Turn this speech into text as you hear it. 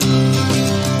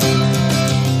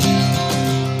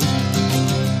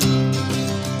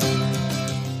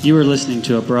You are listening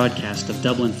to a broadcast of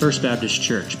Dublin First Baptist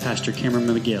Church, Pastor Cameron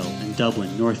McGill in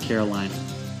Dublin, North Carolina.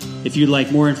 If you'd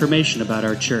like more information about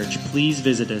our church, please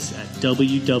visit us at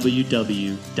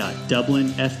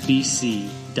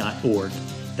www.dublinfbc.org.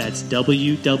 That's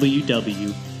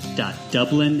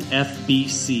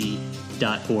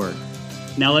www.dublinfbc.org.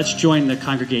 Now let's join the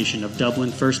congregation of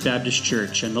Dublin First Baptist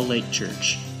Church and the Lake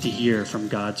Church to hear from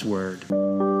God's Word.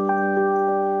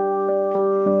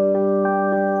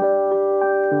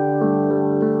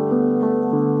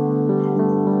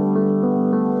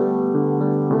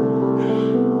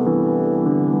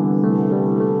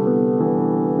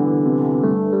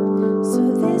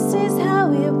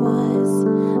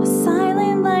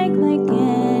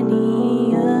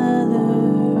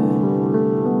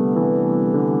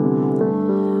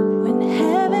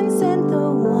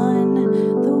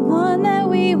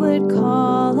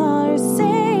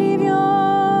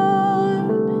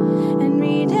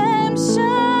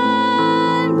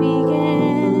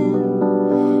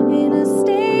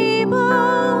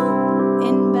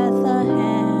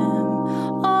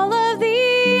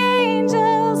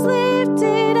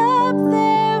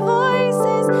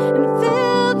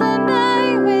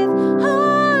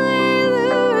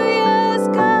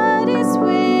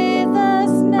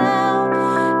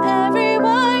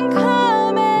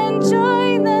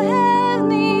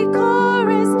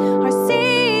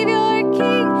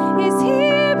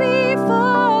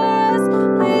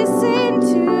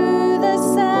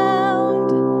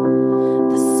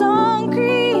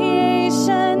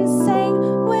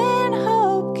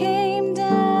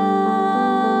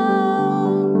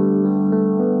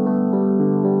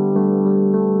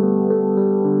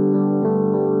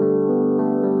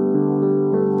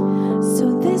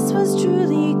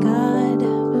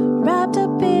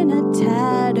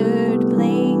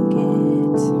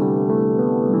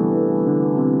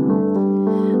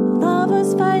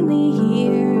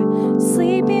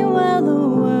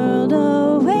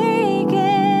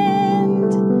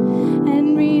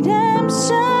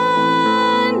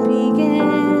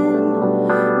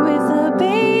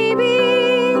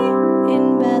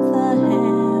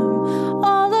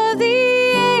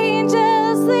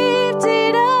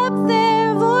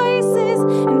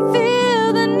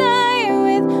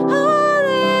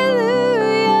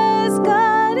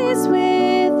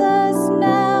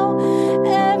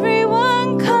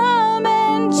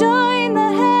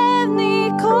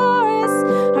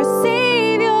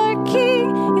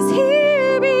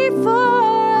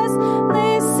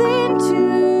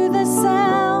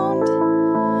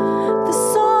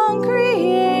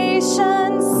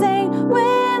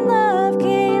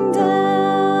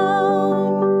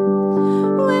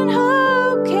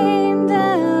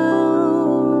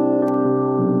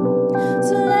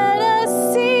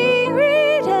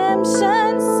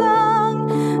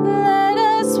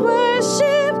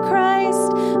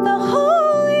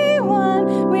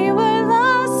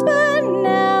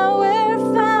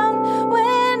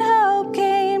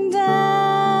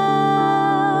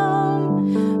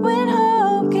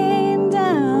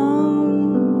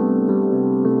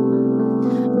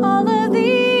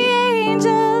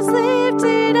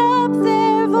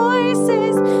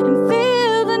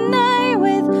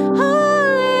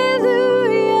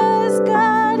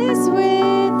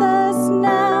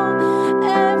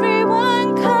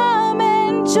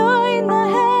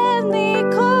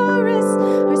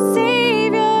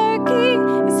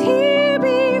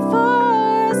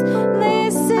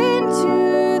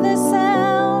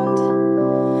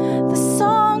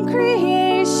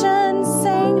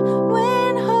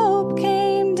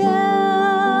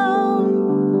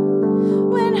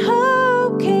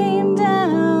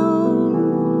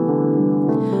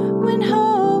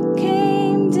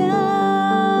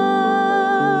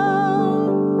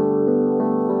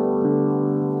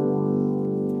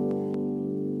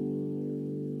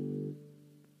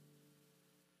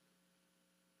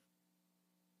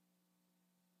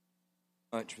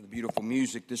 Much for the beautiful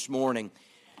music this morning.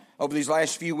 Over these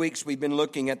last few weeks, we've been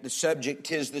looking at the subject,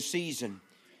 'Tis the Season.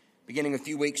 Beginning a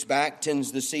few weeks back,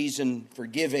 'tis the season for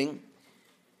giving.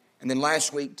 And then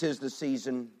last week, 'tis the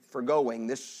season for going.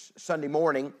 This Sunday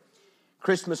morning,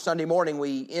 Christmas Sunday morning,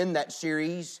 we end that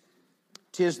series,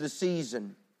 'Tis the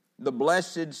Season, the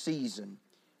blessed season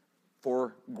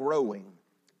for growing.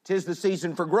 'Tis the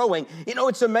season for growing. You know,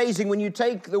 it's amazing when you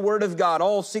take the Word of God,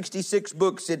 all 66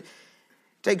 books, it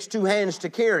takes two hands to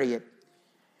carry it.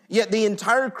 Yet the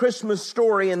entire Christmas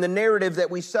story and the narrative that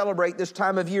we celebrate this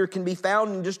time of year can be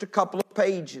found in just a couple of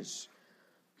pages.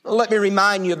 Let me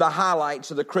remind you of the highlights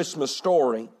of the Christmas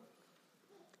story.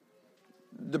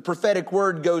 The prophetic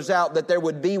word goes out that there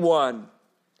would be one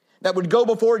that would go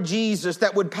before Jesus,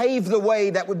 that would pave the way,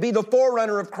 that would be the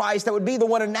forerunner of Christ, that would be the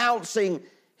one announcing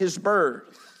his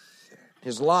birth,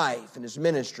 his life, and his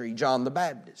ministry, John the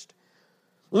Baptist.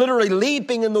 Literally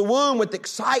leaping in the womb with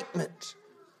excitement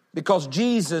because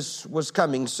Jesus was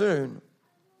coming soon.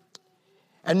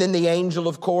 And then the angel,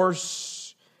 of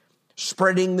course,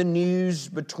 spreading the news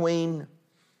between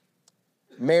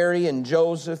Mary and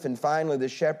Joseph and finally the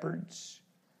shepherds.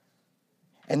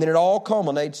 And then it all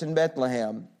culminates in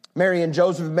Bethlehem. Mary and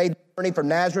Joseph made the journey from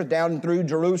Nazareth down through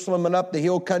Jerusalem and up the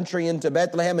hill country into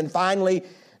Bethlehem. And finally,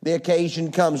 the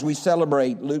occasion comes. We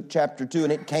celebrate Luke chapter 2.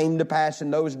 And it came to pass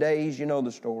in those days, you know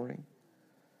the story.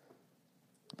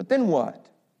 But then what?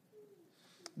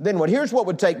 Then what? Here's what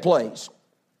would take place.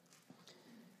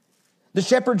 The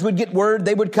shepherds would get word.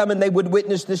 They would come and they would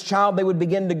witness this child. They would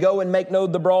begin to go and make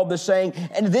known the broad the saying.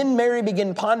 And then Mary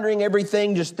began pondering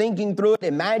everything, just thinking through it,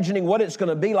 imagining what it's going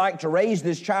to be like to raise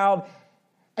this child.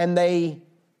 And they,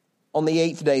 on the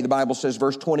 8th day, the Bible says,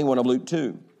 verse 21 of Luke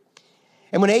 2.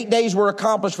 And when 8 days were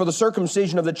accomplished for the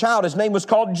circumcision of the child, his name was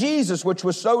called Jesus, which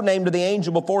was so named to the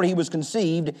angel before he was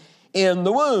conceived in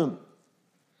the womb.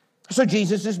 So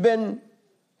Jesus has been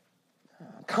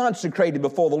consecrated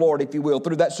before the Lord, if you will,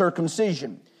 through that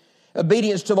circumcision.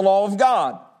 Obedience to the law of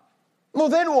God. Well,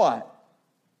 then what?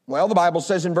 Well, the Bible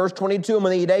says in verse 22,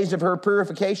 when the days of her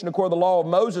purification according to the law of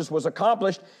Moses was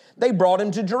accomplished, they brought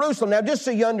him to Jerusalem. Now, just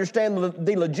so you understand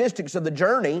the logistics of the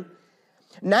journey,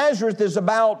 Nazareth is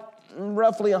about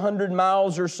roughly 100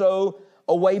 miles or so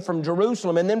away from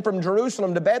Jerusalem. And then from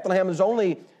Jerusalem to Bethlehem is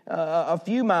only a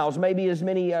few miles, maybe as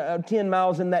many 10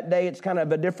 miles in that day. It's kind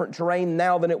of a different terrain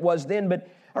now than it was then, but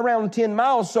around 10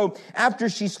 miles. So after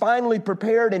she's finally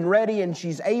prepared and ready and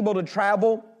she's able to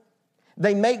travel,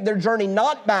 they make their journey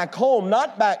not back home,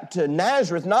 not back to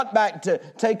Nazareth, not back to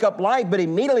take up life, but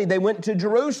immediately they went to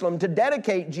Jerusalem to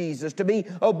dedicate Jesus, to be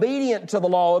obedient to the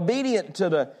law, obedient to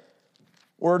the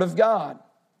Word of God.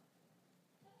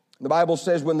 The Bible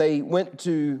says when they went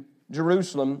to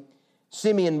Jerusalem,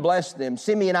 Simeon blessed them.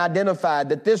 Simeon identified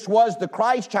that this was the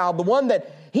Christ child, the one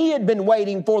that he had been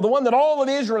waiting for, the one that all of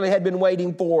Israel had been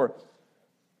waiting for.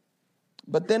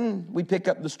 But then we pick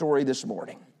up the story this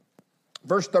morning.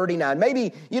 Verse 39.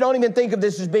 Maybe you don't even think of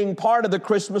this as being part of the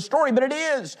Christmas story, but it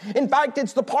is. In fact,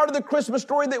 it's the part of the Christmas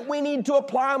story that we need to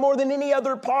apply more than any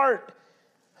other part.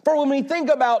 For when we think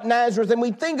about Nazareth and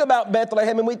we think about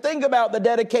Bethlehem and we think about the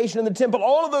dedication of the temple,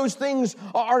 all of those things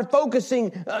are focusing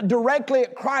directly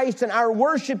at Christ and our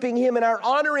worshiping Him and our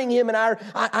honoring Him and our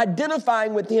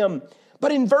identifying with Him.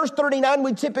 But in verse 39,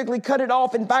 we typically cut it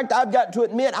off. In fact, I've got to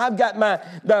admit, I've got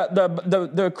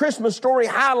the Christmas story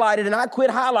highlighted, and I quit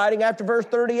highlighting after verse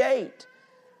 38.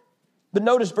 But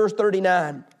notice verse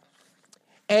 39.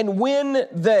 And when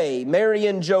they, Mary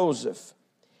and Joseph,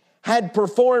 had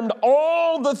performed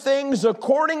all the things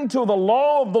according to the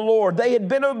law of the Lord, they had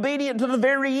been obedient to the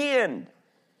very end,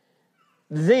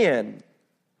 then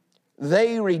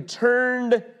they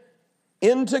returned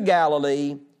into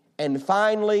Galilee, and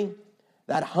finally,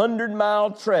 that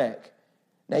 100-mile trek.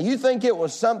 Now, you think it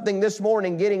was something this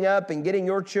morning getting up and getting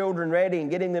your children ready and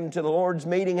getting them to the Lord's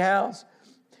meeting house?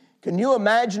 Can you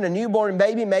imagine a newborn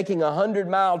baby making a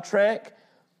 100-mile trek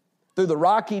through the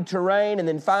rocky terrain and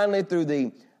then finally through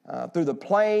the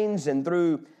plains and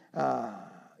through,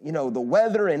 the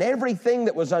weather and everything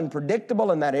that was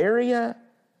unpredictable in that area,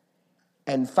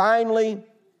 and finally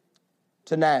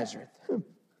to Nazareth?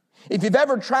 If you've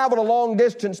ever traveled a long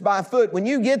distance by foot, when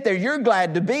you get there, you're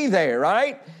glad to be there,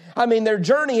 right? I mean, their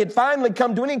journey had finally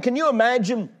come to an end. Can you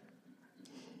imagine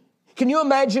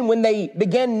when they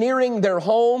began nearing their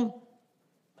home,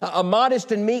 a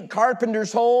modest and meek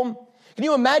carpenter's home? Can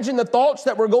you imagine the thoughts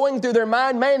that were going through their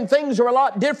mind? Man, things are a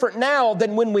lot different now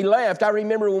than when we left. I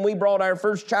remember when we brought our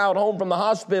first child home from the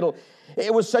hospital,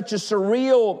 it was such a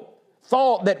surreal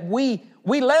thought that we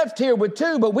left here with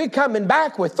 2, but we're coming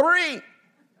back with 3.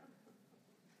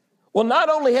 Well, not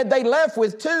only had they left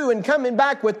with 2 and coming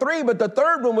back with 3, but the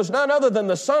third one was none other than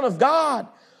the Son of God.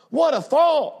 What a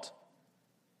thought.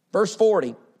 Verse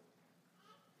 40.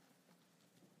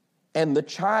 And the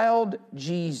child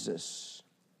Jesus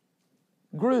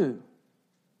grew.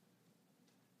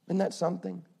 Isn't that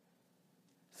something?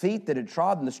 Feet that had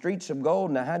trodden the streets of gold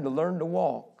and had to learn to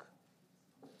walk.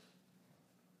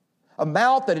 A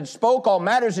mouth that had spoke all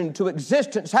matters into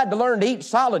existence had to learn to eat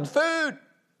solid food.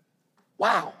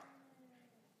 Wow.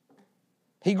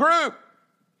 He grew.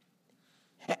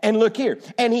 And look here.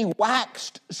 And he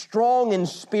waxed strong in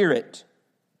spirit.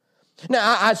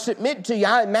 Now, I submit to you,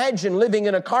 I imagine living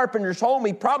in a carpenter's home,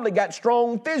 he probably got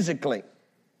strong physically.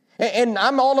 And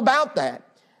I'm all about that.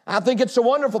 I think it's a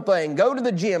wonderful thing. Go to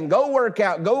the gym, go work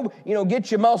out, go,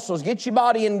 get your muscles, get your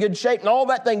body in good shape and all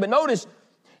that thing. But notice,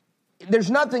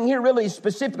 there's nothing here really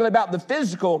specifically about the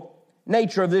physical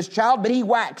nature of this child, but he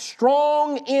waxed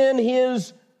strong in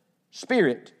his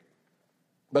spirit.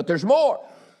 But there's more.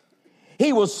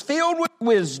 He was filled with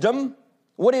wisdom.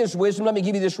 What is wisdom? Let me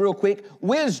give you this real quick.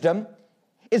 Wisdom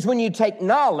is when you take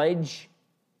knowledge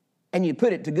and you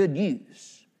put it to good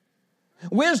use.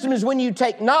 Wisdom is when you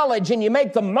take knowledge and you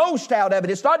make the most out of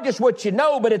it. It's not just what you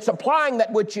know, but it's applying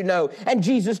that what you know. And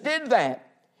Jesus did that.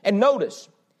 And notice,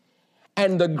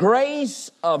 and the grace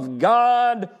of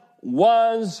God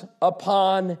was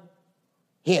upon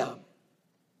him.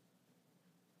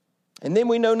 And then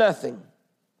we know nothing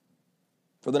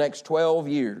for the next 12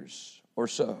 years or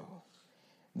so.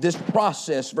 This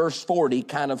process, verse 40,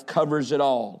 kind of covers it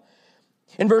all.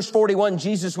 In verse 41,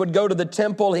 Jesus would go to the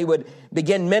temple. He would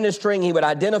begin ministering. He would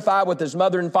identify with his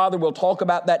mother and father. We'll talk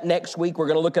about that next week. We're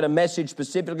going to look at a message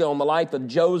specifically on the life of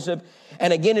Joseph.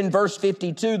 And again in verse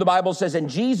 52, the Bible says, and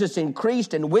Jesus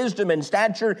increased in wisdom and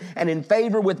stature and in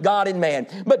favor with God and man.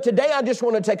 But today I just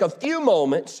want to take a few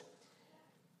moments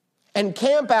and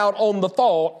camp out on the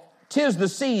thought, 'tis the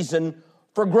season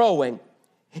for growing.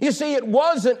 You see, it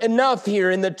wasn't enough here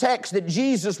in the text that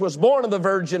Jesus was born of the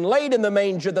virgin, laid in the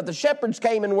manger, that the shepherds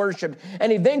came and worshiped,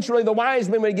 and eventually the wise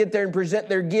men would get there and present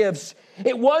their gifts.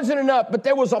 It wasn't enough, but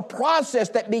there was a process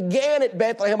that began at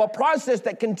Bethlehem, a process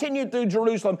that continued through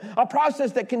Jerusalem, a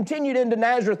process that continued into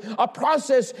Nazareth, a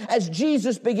process as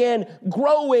Jesus began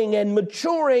growing and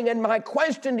maturing. And my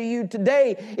question to you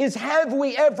today is, have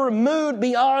we ever moved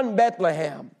beyond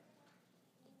Bethlehem?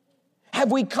 Have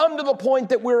we come to the point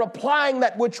that we're applying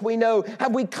that which we know?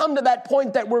 Have we come to that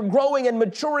point that we're growing and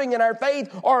maturing in our faith?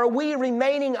 Or are we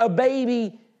remaining a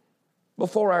baby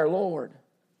before our Lord?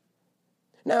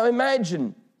 Now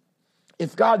imagine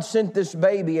if God sent this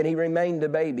baby and he remained a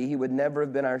baby, he would never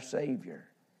have been our Savior.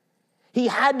 He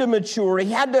had to mature.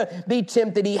 He had to be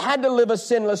tempted. He had to live a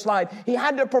sinless life. He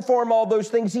had to perform all those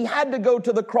things. He had to go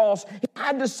to the cross. He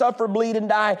had to suffer, bleed, and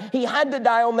die. He had to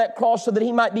die on that cross so that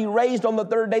he might be raised on the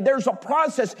third day. There's a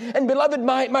process. And beloved,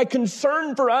 my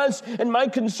concern for us and my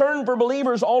concern for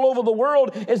believers all over the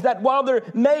world is that while there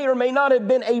may or may not have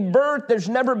been a birth, there's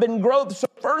never been growth. So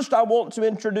first I want to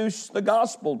introduce the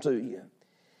gospel to you.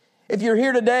 If you're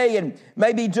here today and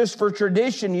maybe just for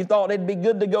tradition you thought it'd be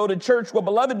good to go to church, well,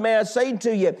 beloved, may I say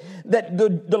to you that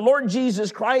the Lord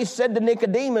Jesus Christ said to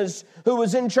Nicodemus, who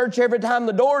was in church every time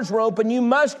the doors were open, you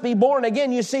must be born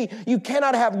again. You see, you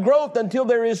cannot have growth until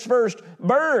there is first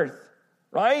birth,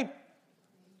 right?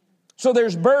 So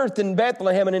there's birth in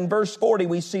Bethlehem, and in verse 40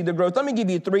 we see the growth. Let me give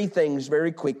you three things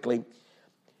very quickly.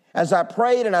 As I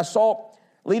prayed and I sought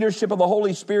leadership of the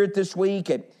Holy Spirit this week,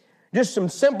 just some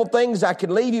simple things I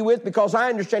could leave you with, because I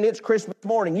understand it's Christmas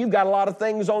morning. You've got a lot of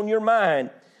things on your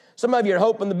mind. Some of you are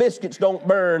hoping the biscuits don't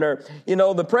burn, or,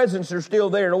 the presents are still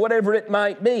there, or whatever it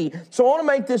might be. So I want to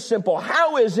make this simple.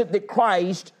 How is it that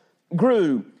Christ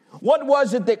grew? What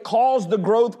was it that caused the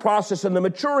growth process and the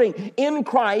maturing in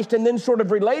Christ, and then sort of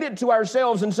relate it to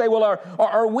ourselves and say, well,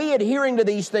 are we adhering to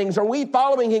these things? Are we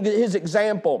following his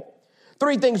example?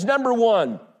 Three things. Number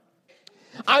one,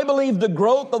 I believe the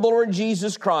growth of the Lord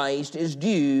Jesus Christ is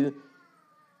due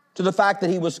to the fact that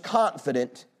he was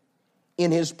confident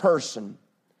in his person.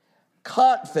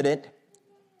 Confident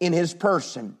in his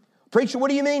person. Preacher, what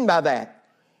do you mean by that?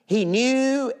 He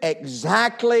knew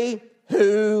exactly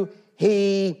who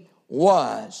he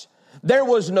was. There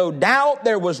was no doubt,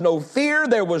 there was no fear,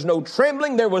 there was no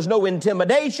trembling, there was no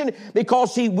intimidation,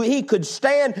 because he could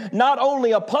stand not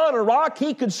only upon a rock,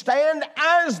 he could stand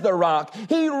as the rock.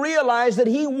 He realized that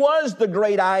he was the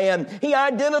great I am. He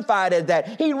identified as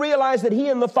that. He realized that he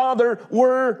and the Father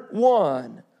were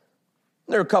one.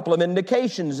 There are a couple of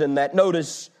indications in that.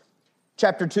 Notice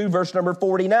chapter 2, verse number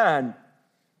 49.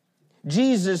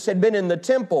 Jesus had been in the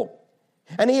temple,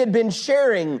 and he had been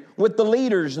sharing with the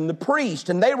leaders and the priests,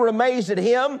 and they were amazed at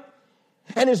him.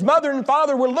 And his mother and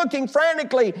father were looking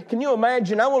frantically. Can you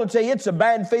imagine? I want to tell you, it's a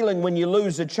bad feeling when you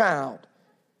lose a child.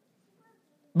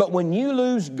 But when you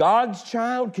lose God's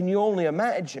child, can you only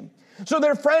imagine? So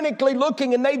they're frantically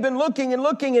looking, and they've been looking and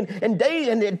looking,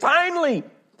 and finally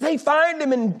they find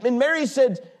him. And Mary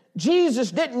said,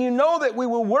 Jesus, didn't you know that we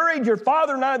were worried? Your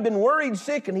father and I have been worried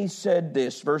sick. And he said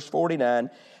this, verse 49,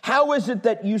 how is it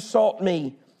that you sought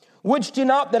me? Wist ye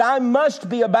not that I must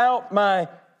be about my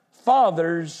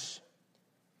Father's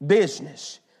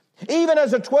business? Even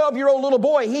as a 12-year-old little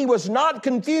boy, he was not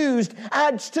confused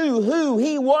as to who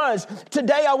he was.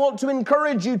 Today, I want to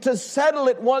encourage you to settle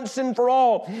it once and for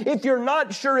all. If you're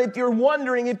not sure, if you're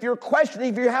wondering, if you're questioning,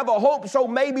 if you have a hope, so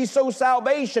maybe so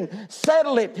salvation,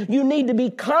 settle it. You need to be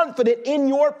confident in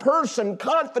your person,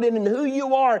 confident in who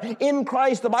you are in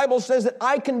Christ. The Bible says that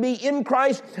I can be in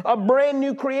Christ a brand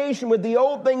new creation. With the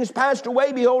old things passed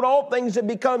away, behold, all things have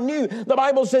become new. The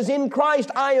Bible says in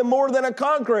Christ, I am more than a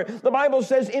conqueror. The Bible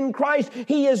says in Christ,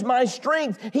 He is my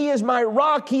strength. He is my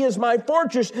rock. He is my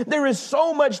fortress. There is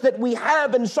so much that we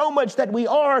have and so much that we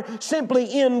are simply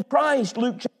in Christ.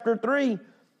 Luke chapter 3,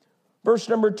 verse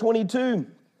number 22.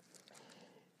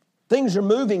 Things are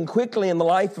moving quickly in the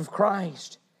life of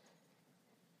Christ.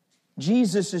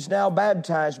 Jesus is now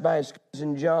baptized by His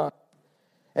cousin John.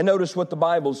 And notice what the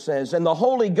Bible says. And the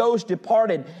Holy Ghost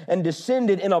departed and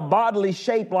descended in a bodily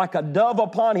shape like a dove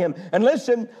upon Him. And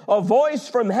listen, a voice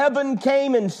from heaven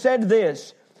came and said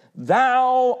this,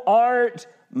 Thou art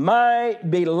my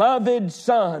beloved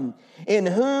Son, in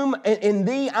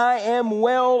thee I am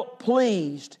well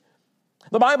pleased.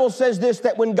 The Bible says this,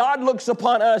 that when God looks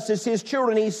upon us as His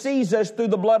children, He sees us through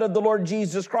the blood of the Lord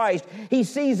Jesus Christ. He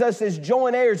sees us as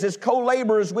joint heirs, as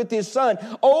co-laborers with His Son.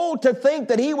 Oh, to think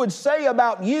that He would say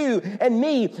about you and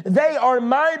me, they are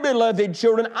my beloved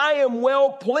children. I am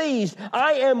well pleased.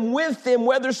 I am with them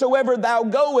whithersoever thou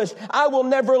goest. I will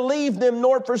never leave them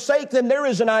nor forsake them. There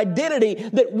is an identity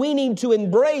that we need to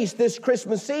embrace this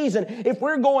Christmas season. If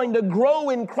we're going to grow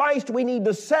in Christ, we need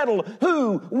to settle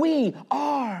who we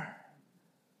are.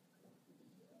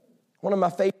 One of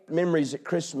my favorite memories at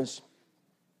Christmas,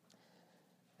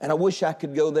 and I wish I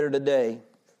could go there today,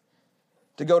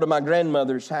 to go to my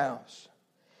grandmother's house.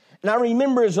 And I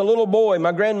remember as a little boy,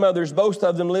 my grandmothers, both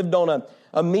of them lived on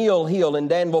a mill hill in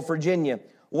Danville, Virginia,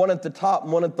 one at the top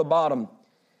and one at the bottom.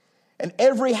 And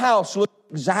every house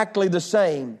looked exactly the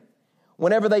same.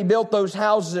 Whenever they built those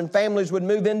houses and families would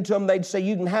move into them, they'd say,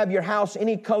 you can have your house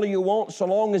any color you want so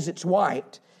long as it's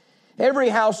white. Every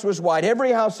house was white.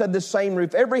 Every house had the same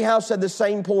roof. Every house had the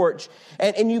same porch.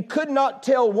 And you could not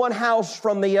tell one house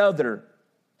from the other,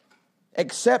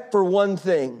 except for one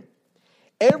thing.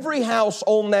 Every house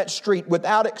on that street,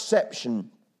 without exception,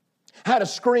 had a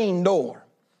screen door.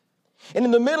 And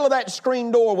in the middle of that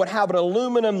screen door would have an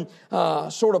aluminum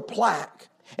sort of plaque.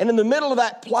 And in the middle of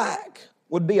that plaque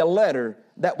would be a letter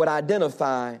that would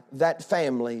identify that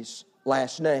family's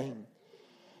last name.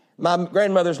 My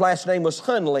grandmother's last name was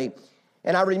Hunley.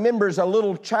 And I remember as a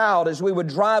little child, as we would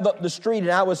drive up the street,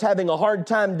 and I was having a hard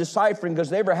time deciphering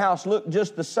because every house looked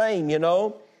just the same, you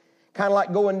know. Kind of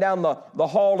like going down the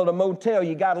hall at a motel.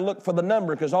 You got to look for the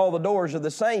number because all the doors are the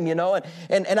same, you know.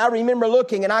 And I remember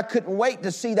looking, and I couldn't wait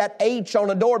to see that H on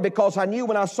a door because I knew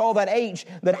when I saw that H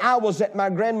that I was at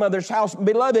my grandmother's house.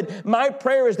 Beloved, my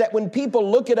prayer is that when people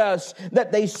look at us,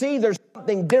 that they see there's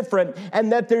something different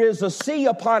and that there is a C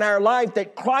upon our life,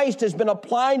 that Christ has been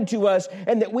applied to us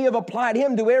and that we have applied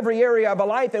Him to every area of our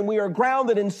life, and we are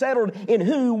grounded and settled in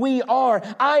who we are.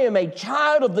 I am a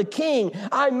child of the King.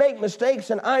 I make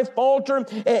mistakes and I falter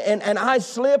and I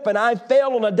slip and I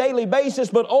fail on a daily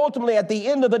basis, but ultimately at the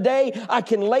end of the day, I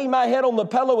can lay my head on the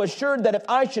pillow assured that if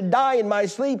I should die in my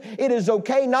sleep, it is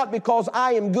okay, not because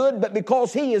I am good, but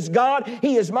because He is God.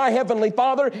 He is my Heavenly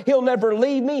Father. He'll never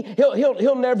leave me.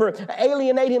 He'll never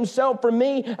alienate Himself from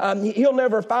me. He'll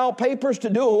never file papers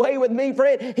to do away with me,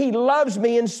 friend. He loves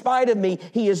me in spite of me.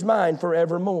 He is mine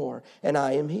forevermore, and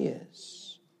I am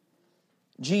His.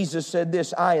 Jesus said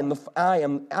this, I and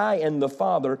the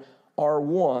Father are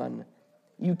one.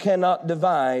 You cannot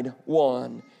divide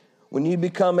one. When you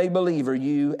become a believer,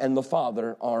 you and the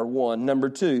Father are one. Number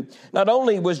two, not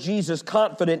only was Jesus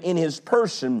confident in His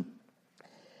person,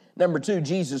 number two,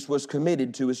 Jesus was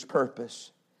committed to His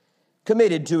purpose.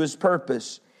 Committed to His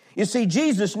purpose. You see,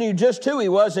 Jesus knew just who He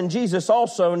was, and Jesus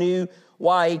also knew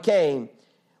why He came.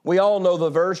 We all know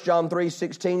the verse, John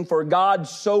 3:16, for God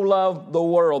so loved the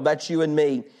world, that's you and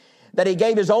me, that He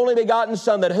gave His only begotten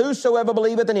Son, that whosoever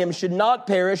believeth in Him should not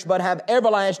perish, but have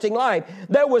everlasting life.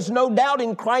 There was no doubt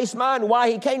in Christ's mind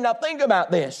why He came. Now think about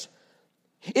this.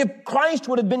 If Christ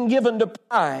would have been given to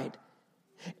pride,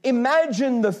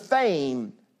 imagine the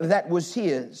fame that was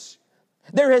His.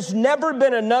 There has never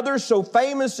been another so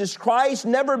famous as Christ,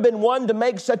 never been one to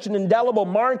make such an indelible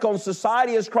mark on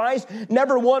society as Christ,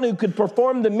 never one who could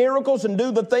perform the miracles and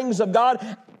do the things of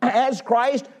God as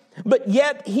Christ. But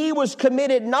yet He was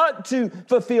committed not to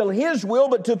fulfill His will,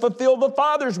 but to fulfill the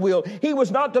Father's will. He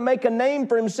was not to make a name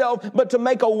for Himself, but to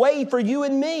make a way for you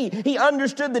and me. He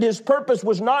understood that His purpose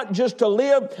was not just to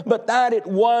live, but that it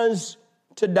was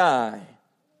to die.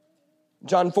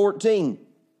 John 14.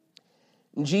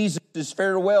 And Jesus'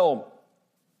 farewell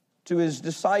to his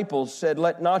disciples said,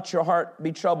 let not your heart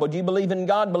be troubled. You believe in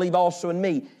God, believe also in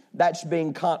me. That's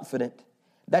being confident.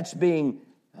 That's being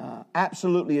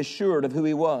absolutely assured of who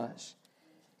he was.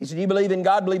 He said, you believe in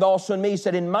God, believe also in me. He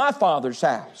said, in my Father's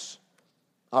house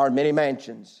are many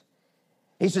mansions.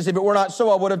 He says, if it were not so,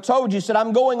 I would have told you. He said,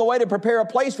 I'm going away to prepare a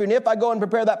place for you. And if I go and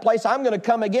prepare that place, I'm going to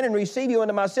come again and receive you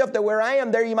unto myself, that where I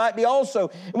am, there you might be also.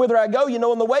 And whither I go, you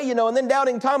know, and the way you know. And then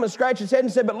doubting Thomas scratched his head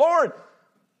and said, but Lord,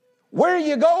 where are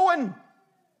you going?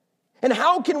 And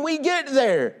how can we get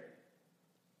there?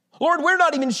 Lord, we're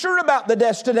not even sure about the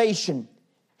destination.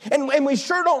 And we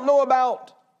sure don't know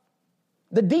about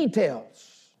the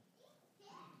details.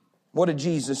 What did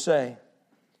Jesus say?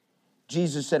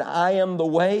 Jesus said, I am the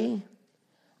way,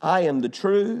 I am the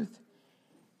truth,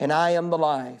 and I am the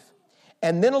life.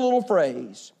 And then a little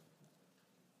phrase.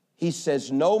 He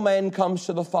says, no man comes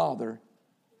to the Father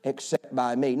except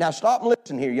by me. Now stop and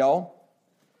listen here, y'all.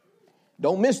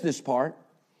 Don't miss this part.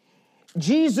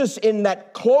 Jesus in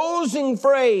that closing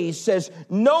phrase says,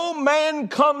 no man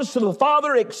comes to the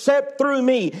Father except through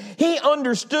me. He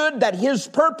understood that his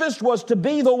purpose was to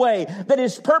be the way, that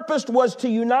his purpose was to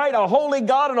unite a holy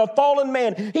God and a fallen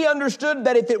man. He understood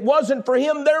that if it wasn't for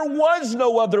him, there was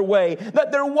no other way,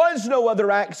 that there was no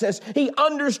other access. He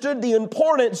understood the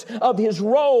importance of his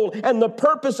role and the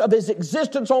purpose of his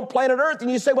existence on planet Earth. And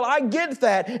you say, well, I get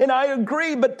that and I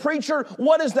agree, but preacher,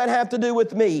 what does that have to do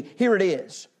with me? Here it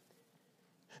is.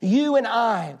 You and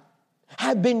I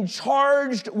have been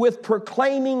charged with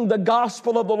proclaiming the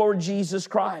gospel of the Lord Jesus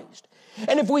Christ.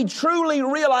 And if we truly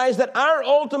realize that our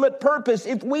ultimate purpose,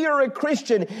 if we are a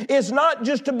Christian, is not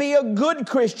just to be a good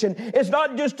Christian, it's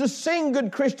not just to sing good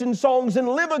Christian songs and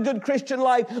live a good Christian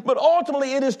life, but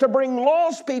ultimately it is to bring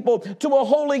lost people to a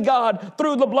holy God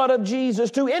through the blood of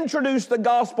Jesus, to introduce the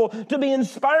gospel, to be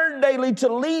inspired daily,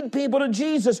 to lead people to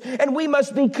Jesus. And we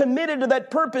must be committed to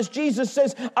that purpose. Jesus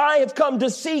says, I have come to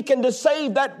seek and to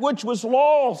save that which was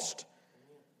lost.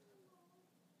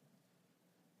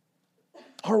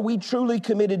 Are we truly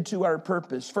committed to our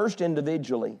purpose? First,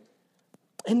 individually.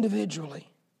 Individually.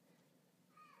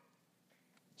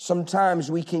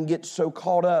 Sometimes we can get so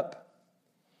caught up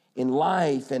in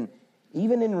life and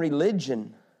even in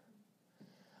religion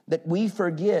that we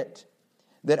forget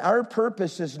that our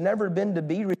purpose has never been to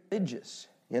be religious,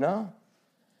 you know?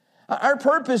 Our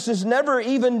purpose has never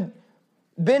even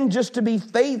been just to be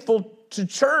faithful to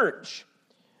church.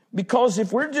 Because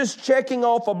if we're just checking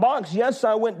off a box, yes,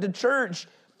 I went to church,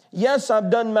 yes, I've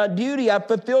done my duty, I've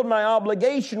fulfilled my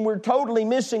obligation, we're totally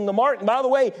missing the mark. And by the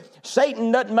way,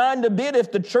 Satan doesn't mind a bit if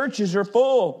the churches are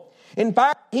full. In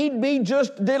fact, he'd be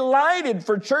just delighted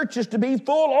for churches to be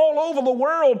full all over the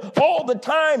world all the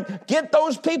time. Get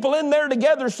those people in there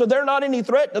together so they're not any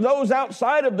threat to those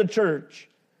outside of the church.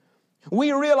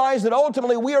 We realize that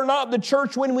ultimately we are not the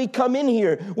church when we come in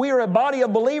here. We are a body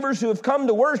of believers who have come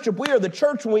to worship. We are the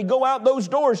church when we go out those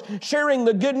doors sharing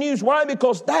the good news. Why?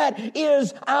 Because that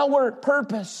is our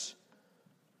purpose.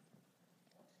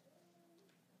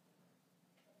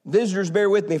 Visitors,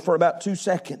 bear with me for about 2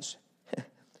 seconds.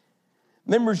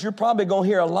 Members, you're probably going to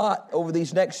hear a lot over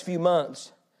these next few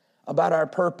months about our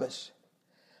purpose.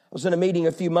 I was in a meeting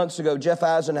a few months ago. Jeff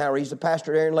Eisenhower, he's the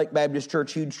pastor at Aaron Lake Baptist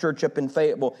Church, huge church up in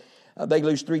Fayetteville. They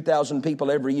lose 3,000 people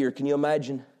every year. Can you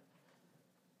imagine?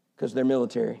 Because they're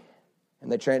military. And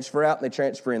they transfer out and they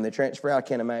transfer in. They transfer out, I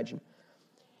can't imagine.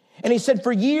 And he said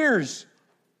for years,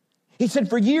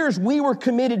 we were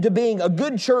committed to being a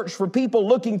good church for people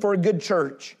looking for a good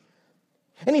church.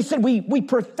 And he said we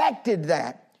perfected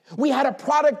that. We had a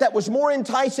product that was more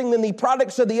enticing than the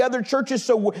products of the other churches.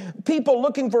 So people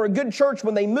looking for a good church,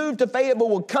 when they moved to Fayetteville,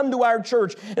 will come to our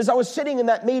church. As I was sitting in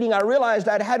that meeting, I realized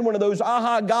I'd had one of those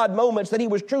aha God moments, that he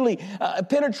was truly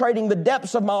penetrating the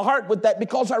depths of my heart with that,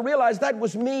 because I realized that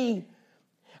was me.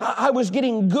 I was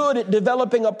getting good at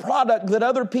developing a product that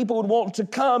other people would want to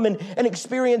come and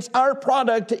experience our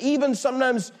product, even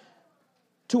sometimes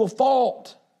to a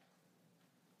fault.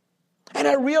 And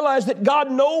I realized that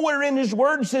God nowhere in His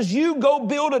Word says, you go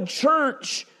build a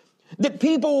church that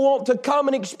people want to come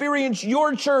and experience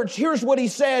your church. Here's what He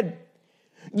said.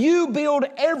 You build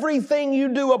everything you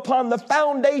do upon the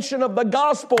foundation of the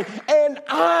gospel, and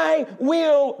I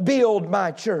will build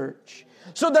my church,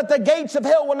 so that the gates of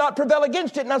hell will not prevail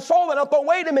against it. And I saw that, and I thought,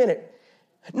 wait a minute.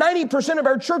 90% of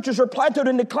our churches are plateaued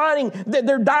and declining.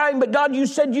 They're dying, but God, you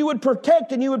said you would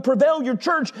protect and you would prevail your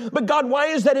church. But God, why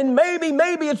is that? And maybe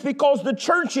it's because the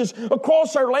churches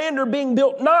across our land are being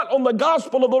built not on the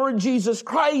gospel of the Lord Jesus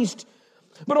Christ,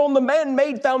 but on the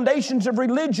man-made foundations of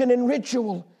religion and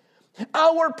ritual.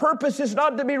 Our purpose is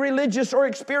not to be religious or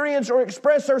experience or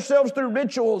express ourselves through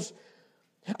rituals.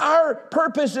 Our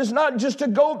purpose is not just to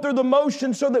go through the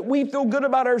motions so that we feel good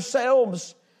about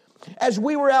ourselves. As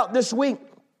we were out this week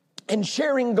and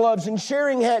sharing gloves and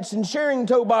sharing hats and sharing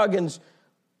toboggans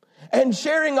and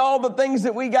sharing all the things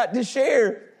that we got to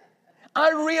share,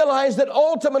 I realized that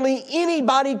ultimately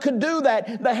anybody could do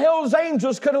that. The Hells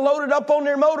Angels could have loaded up on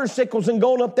their motorcycles and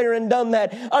gone up there and done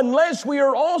that. Unless we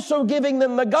are also giving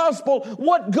them the gospel,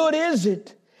 what good is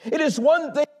it? It is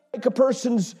one thing to make a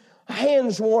person's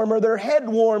hands warm or their head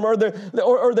warm or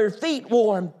their feet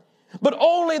warm. But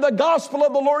only the gospel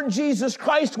of the Lord Jesus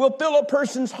Christ will fill a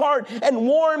person's heart and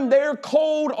warm their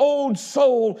cold old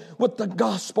soul with the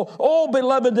gospel. Oh,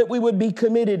 beloved, that we would be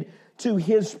committed to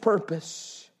His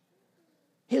purpose.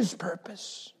 His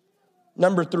purpose.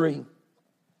 Number 3.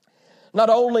 Not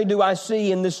only do I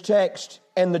see in this text,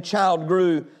 and the child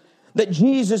grew, that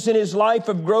Jesus in His life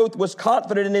of growth was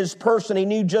confident in His person. He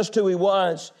knew just who He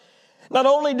was. Not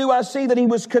only do I see that He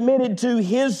was committed to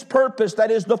His purpose,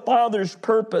 that is the Father's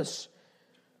purpose,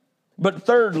 but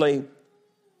thirdly,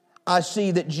 I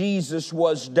see that Jesus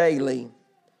was daily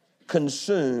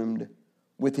consumed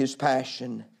with His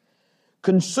passion.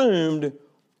 Consumed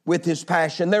with His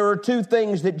passion. There are 2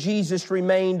 things that Jesus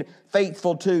remained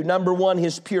faithful to. Number 1,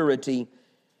 His purity,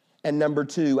 and number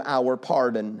 2, our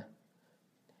pardon.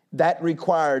 That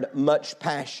required much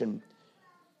passion.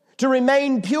 To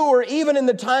remain pure, even in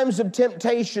the times of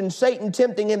temptation, Satan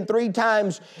tempting Him 3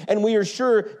 times, and we are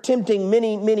sure tempting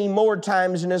many, many more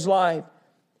times in His life.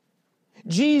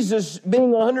 Jesus,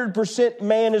 being 100%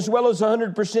 man as well as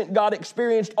 100% God,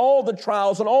 experienced all the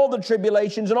trials and all the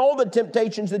tribulations and all the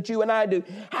temptations that you and I do.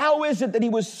 How is it that He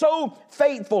was so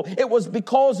faithful? It was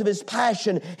because of His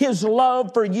passion, His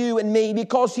love for you and me,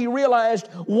 because He realized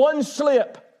one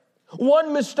slip,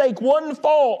 one mistake, one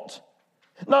fault.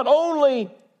 Not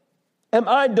only am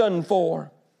I done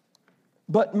for,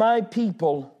 but my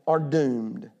people are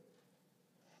doomed.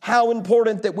 How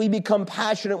important that we become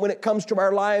passionate when it comes to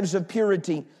our lives of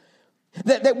purity.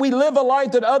 That we live a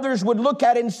life that others would look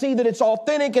at and see that it's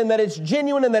authentic and that it's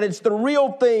genuine and that it's the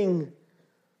real thing.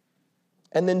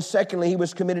 And then secondly, He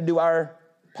was committed to our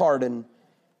pardon.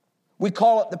 We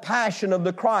call it the passion of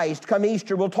the Christ. Come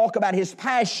Easter, we'll talk about His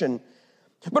passion.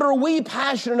 But are we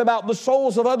passionate about the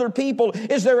souls of other people?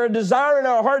 Is there a desire in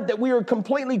our heart that we are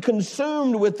completely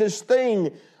consumed with this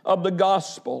thing of the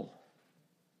gospel?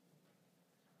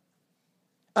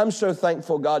 I'm so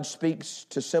thankful God speaks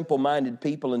to simple-minded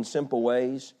people in simple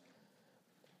ways.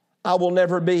 I will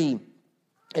never be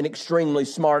an extremely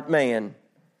smart man,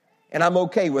 and I'm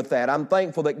okay with that. I'm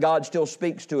thankful that God still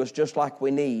speaks to us just like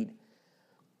we need.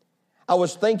 I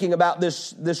was thinking about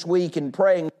this week and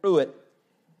praying through it,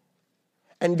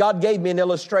 and God gave me an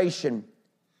illustration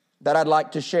that I'd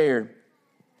like to share.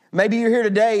 Maybe you're here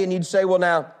today and you'd say, well,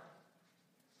 now,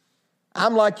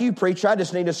 I'm like you, preacher. I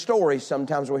just need a story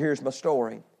sometimes. Well, here's my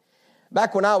story.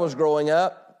 Back when I was growing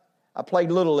up, I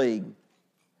played Little League.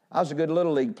 I was a good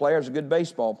Little League player. I was a good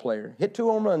baseball player. Hit 2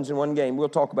 home runs in one game. We'll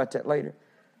talk about that later.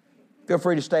 Feel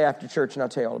free to stay after church and I'll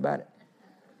tell you all about it.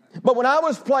 But when I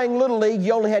was playing Little League,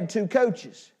 you only had 2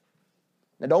 coaches.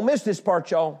 Now, don't miss this part,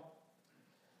 y'all.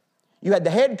 You had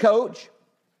the head coach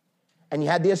and you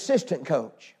had the assistant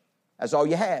coach. That's all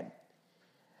you had.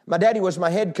 My daddy was my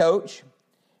head coach,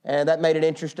 and that made it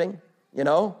interesting, you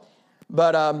know.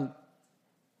 But,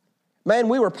 man,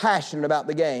 we were passionate about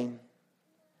the game.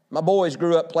 My boys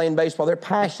grew up playing baseball. They're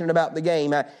passionate about the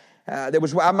game.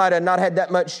 I might have not had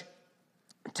that much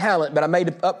talent, but I made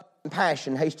it up in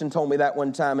passion. Haston told me that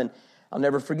one time, and I'll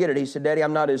never forget it. He said, Daddy,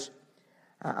 I'm not as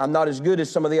good as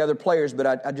some of the other players, but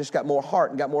I just got more heart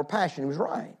and got more passion. He was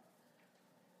right.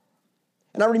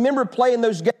 And I remember playing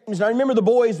those games, and I remember the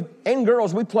boys and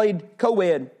girls, we played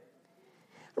co-ed.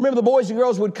 I remember the boys and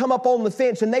girls would come up on the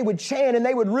fence, and they would chant, and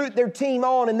they would root their team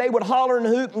on, and they would holler and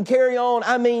hoot and carry on.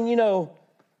 I mean, you know,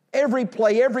 every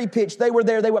play, every pitch, they were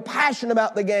there. They were passionate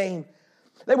about the game.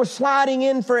 They were sliding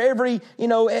in for every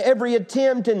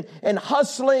attempt and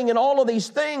hustling and all of these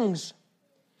things.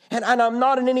 And I'm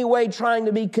not in any way trying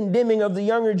to be condemning of the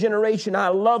younger generation. I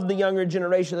love the younger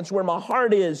generation. That's where my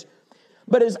heart is.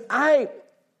 But as I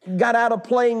got out of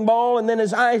playing ball, and then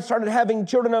as I started having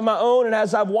children of my own, and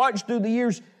as I've watched through the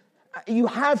years, you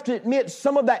have to admit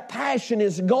some of that passion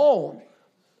is gone.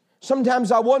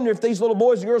 Sometimes I wonder if these little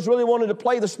boys and girls really wanted to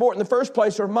play the sport in the first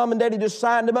place, or if mom and daddy just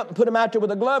signed them up and put them out there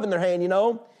with a glove in their hand, you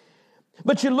know.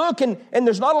 But you look, and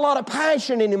there's not a lot of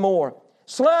passion anymore.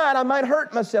 Slide, I might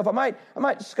hurt myself. I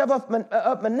might scuff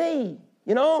up my knee,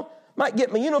 you know. Might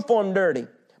get my uniform dirty.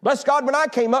 Bless God, when I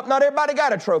came up, not everybody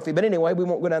got a trophy. But anyway, we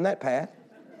won't go down that path.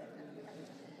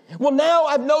 Well, now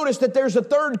I've noticed that there's a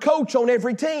third coach on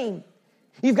every team.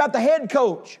 You've got the head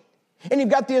coach. and you've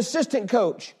got the assistant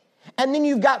coach, and then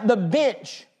you've got the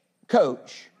bench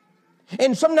coach.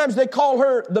 And sometimes they call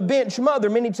her the bench mother.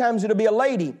 Many times it'll be a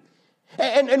lady.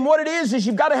 And what it is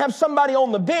you've got to have somebody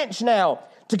on the bench now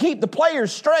to keep the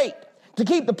players straight, to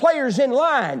keep the players in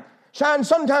line.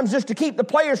 Sometimes just to keep the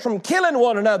players from killing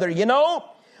one another, you know.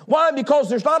 Why? Because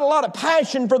there's not a lot of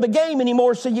passion for the game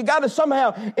anymore, so you got to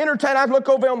somehow entertain. I look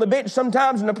over on the bench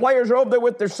sometimes, and the players are over there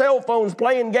with their cell phones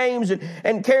playing games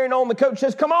and carrying on. The coach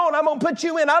says, come on, I'm going to put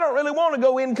you in. I don't really want to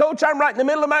go in, coach. I'm right in the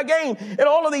middle of my game, and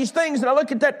all of these things. And I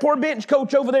look at that poor bench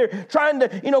coach over there trying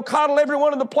to, coddle every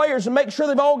one of the players and make sure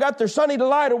they've all got their Sunny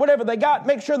Delight or whatever they got,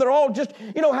 make sure they're all just,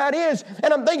 how it is.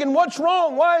 And I'm thinking, what's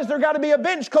wrong? Why is there got to be a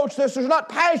bench coach? There's not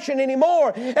passion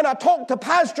anymore. And I talk to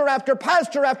pastor after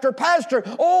pastor after pastor.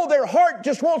 Oh, their heart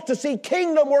just wants to see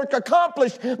kingdom work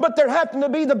accomplished, but they're having to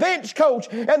be the bench coach,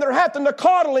 and they're having to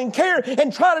coddle and care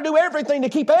and try to do everything to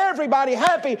keep everybody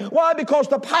happy. Why? Because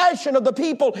the passion of the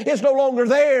people is no longer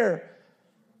there.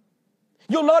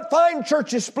 You'll not find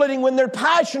churches splitting when they're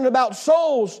passionate about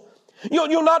souls.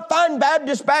 You'll not find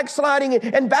Baptist backsliding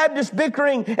and Baptist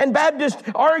bickering and Baptist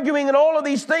arguing and all of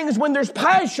these things when there's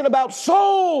passion about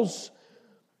souls.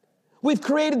 We've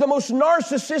created the most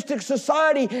narcissistic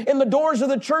society in the doors of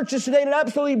the churches today, and it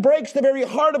absolutely breaks the very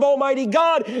heart of Almighty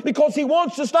God, because He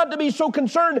wants us not to be so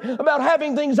concerned about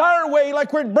having things our way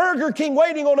like we're at Burger King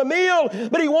waiting on a meal,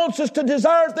 but He wants us to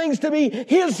desire things to be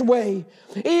His way.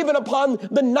 Even upon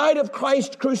the night of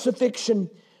Christ's crucifixion,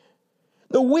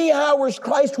 the wee hours,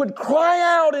 Christ would cry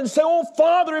out and say, oh,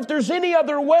 Father, if there's any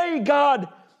other way, God,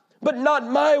 but not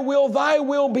my will, thy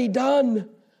will be done.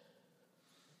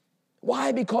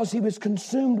 Why? Because He was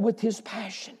consumed with His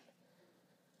passion.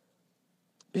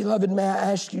 Beloved, may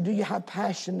I ask you, do you have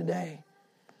passion today?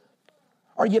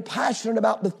 Are you passionate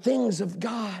about the things of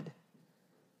God?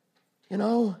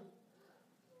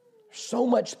 So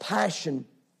much passion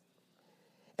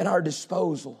at our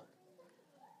disposal.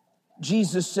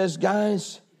 Jesus says,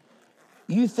 guys,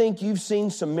 you think you've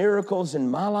seen some miracles in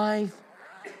my life?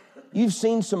 You've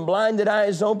seen some blinded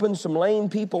eyes open, some lame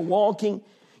people walking.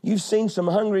 You've seen some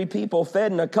hungry people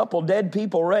fed and a couple dead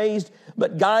people raised.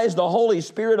 But guys, the Holy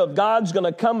Spirit of God's going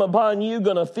to come upon you,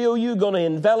 going to fill you, going to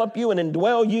envelop you and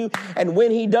indwell you. And when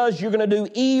He does, you're going to do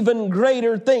even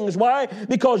greater things. Why?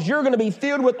 Because you're going to be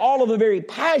filled with all of the very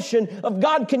passion of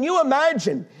God. Can you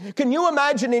imagine? Can you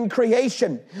imagine in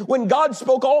creation when God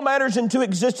spoke all matters into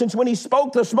existence, when He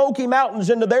spoke the Smoky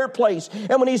Mountains into their place,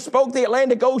 and when He spoke the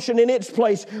Atlantic Ocean in its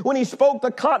place, when He spoke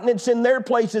the continents in their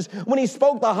places, when He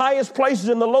spoke the highest places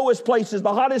and the lowest places,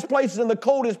 the hottest places and the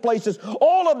coldest places,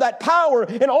 all of that power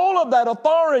and all of that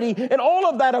authority and all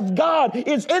of that of God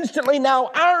is instantly now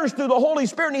ours through the Holy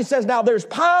Spirit. And He says, now there's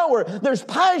power, there's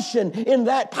passion in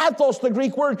that. Pathos, the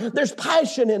Greek word, there's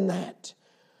passion in that.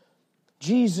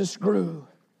 Jesus grew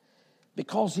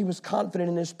because He was confident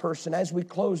in His person. As we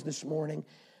close this morning,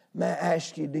 may I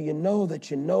ask you, do you know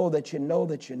that you know that you know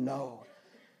that you know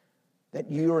that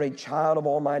you are a child of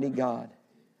Almighty God?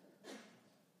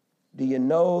 Do you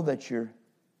know that you're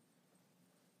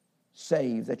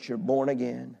saved, that you're born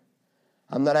again?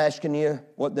 I'm not asking you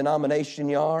what denomination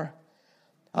you are.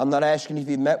 I'm not asking if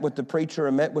you've met with the preacher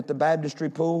or met with the baptistry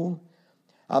pool.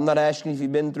 I'm not asking if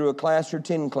you've been through a class or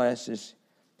 10 classes.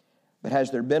 But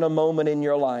has there been a moment in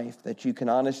your life that you can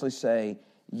honestly say,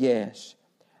 yes,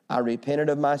 I repented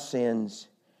of my sins.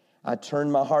 I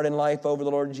turned my heart and life over to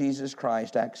the Lord Jesus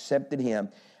Christ. I accepted Him.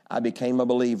 I became a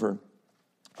believer.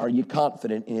 Are you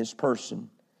confident in His person?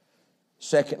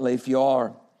 Secondly, if you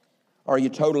are you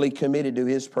totally committed to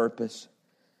His purpose?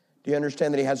 Do you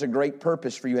understand that He has a great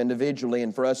purpose for you individually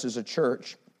and for us as a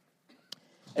church?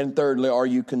 And thirdly, are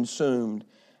you consumed,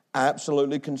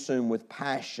 absolutely consumed with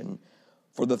passion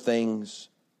for the things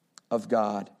of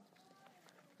God?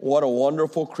 What a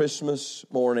wonderful Christmas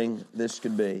morning this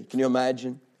could be. Can you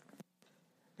imagine?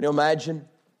 Can you imagine?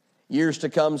 Years to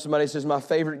come, somebody says, my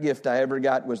favorite gift I ever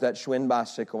got was that Schwinn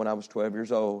bicycle when I was 12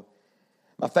 years old.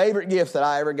 My favorite gift that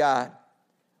I ever got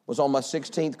was on my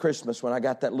 16th Christmas when I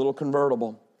got that little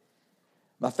convertible.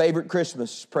 My favorite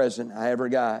Christmas present I ever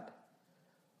got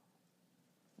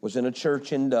was in a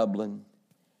church in Dublin,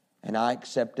 and I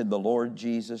accepted the Lord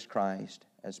Jesus Christ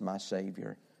as my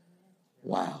Savior.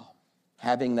 Wow.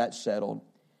 Having that settled.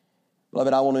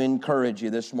 Beloved, I want to encourage you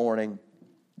this morning,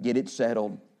 get it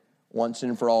settled once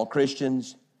and for all.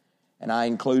 Christians, and I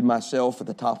include myself at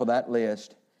the top of that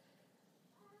list,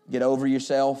 get over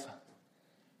yourself.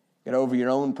 Get over your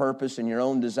own purpose and your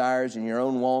own desires and your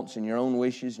own wants and your own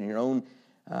wishes and your own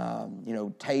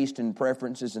taste and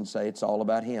preferences, and say it's all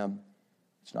about Him.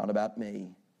 It's not about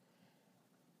me.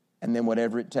 And then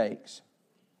whatever it takes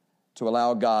to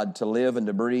allow God to live and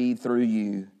to breathe through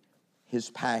you His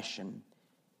passion,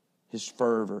 His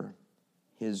fervor,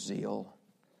 His zeal.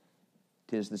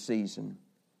 'Tis the season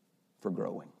for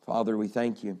growing. Father, we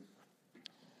thank you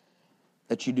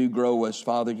that you do grow us.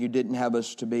 Father, you didn't have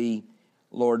us to be,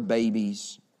 Lord,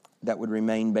 babies that would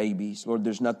remain babies. Lord,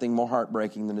 there's nothing more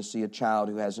heartbreaking than to see a child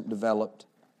who hasn't developed.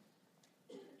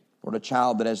 Lord, a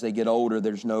child that as they get older,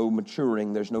 there's no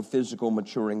maturing, there's no physical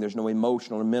maturing, there's no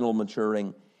emotional or mental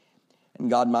maturing. And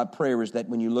God, my prayer is that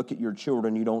when you look at your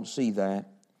children, you don't see that.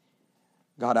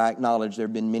 God, I acknowledge there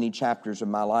have been many chapters of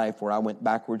my life where I went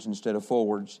backwards instead of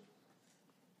forwards.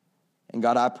 And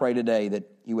God, I pray today that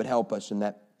you would help us in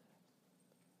that,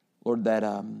 Lord,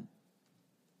 that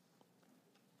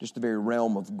just the very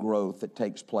realm of growth that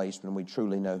takes place when we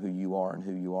truly know who you are and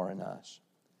who you are in us.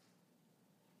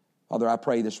 Father, I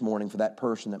pray this morning for that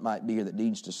person that might be here that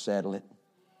needs to settle it.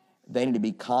 They need to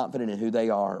be confident in who they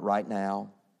are right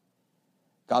now.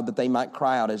 God, that they might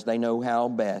cry out as they know how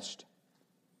best,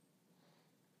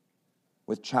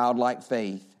 with childlike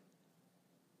faith.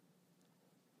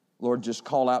 Lord, just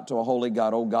call out to a holy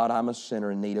God, oh God, I'm a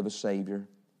sinner in need of a Savior.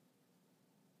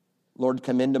 Lord,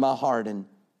 come into my heart and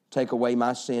take away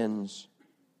my sins.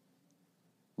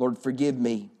 Lord, forgive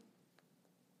me.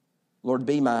 Lord,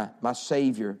 be my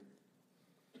Savior.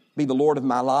 Be the Lord of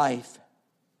my life.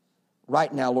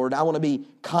 Right now, Lord, I want to be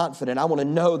confident. I want to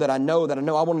know that I know that I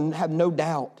know. I want to have no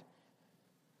doubt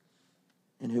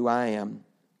in who I am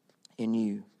in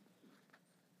you.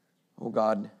 Oh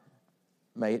God,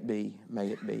 may it be, may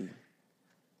it be.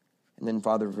 And then,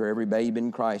 Father, for every babe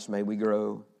in Christ, may we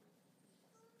grow.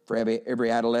 For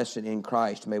every adolescent in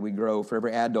Christ, may we grow. For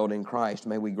every adult in Christ,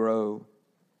 may we grow.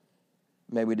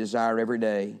 May we desire every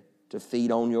day to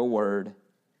feed on your word.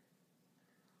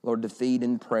 Lord, to feed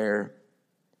in prayer,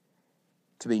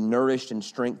 to be nourished and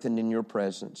strengthened in your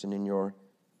presence and in your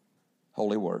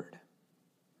holy word.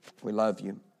 We love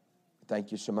you.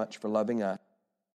 Thank you so much for loving us.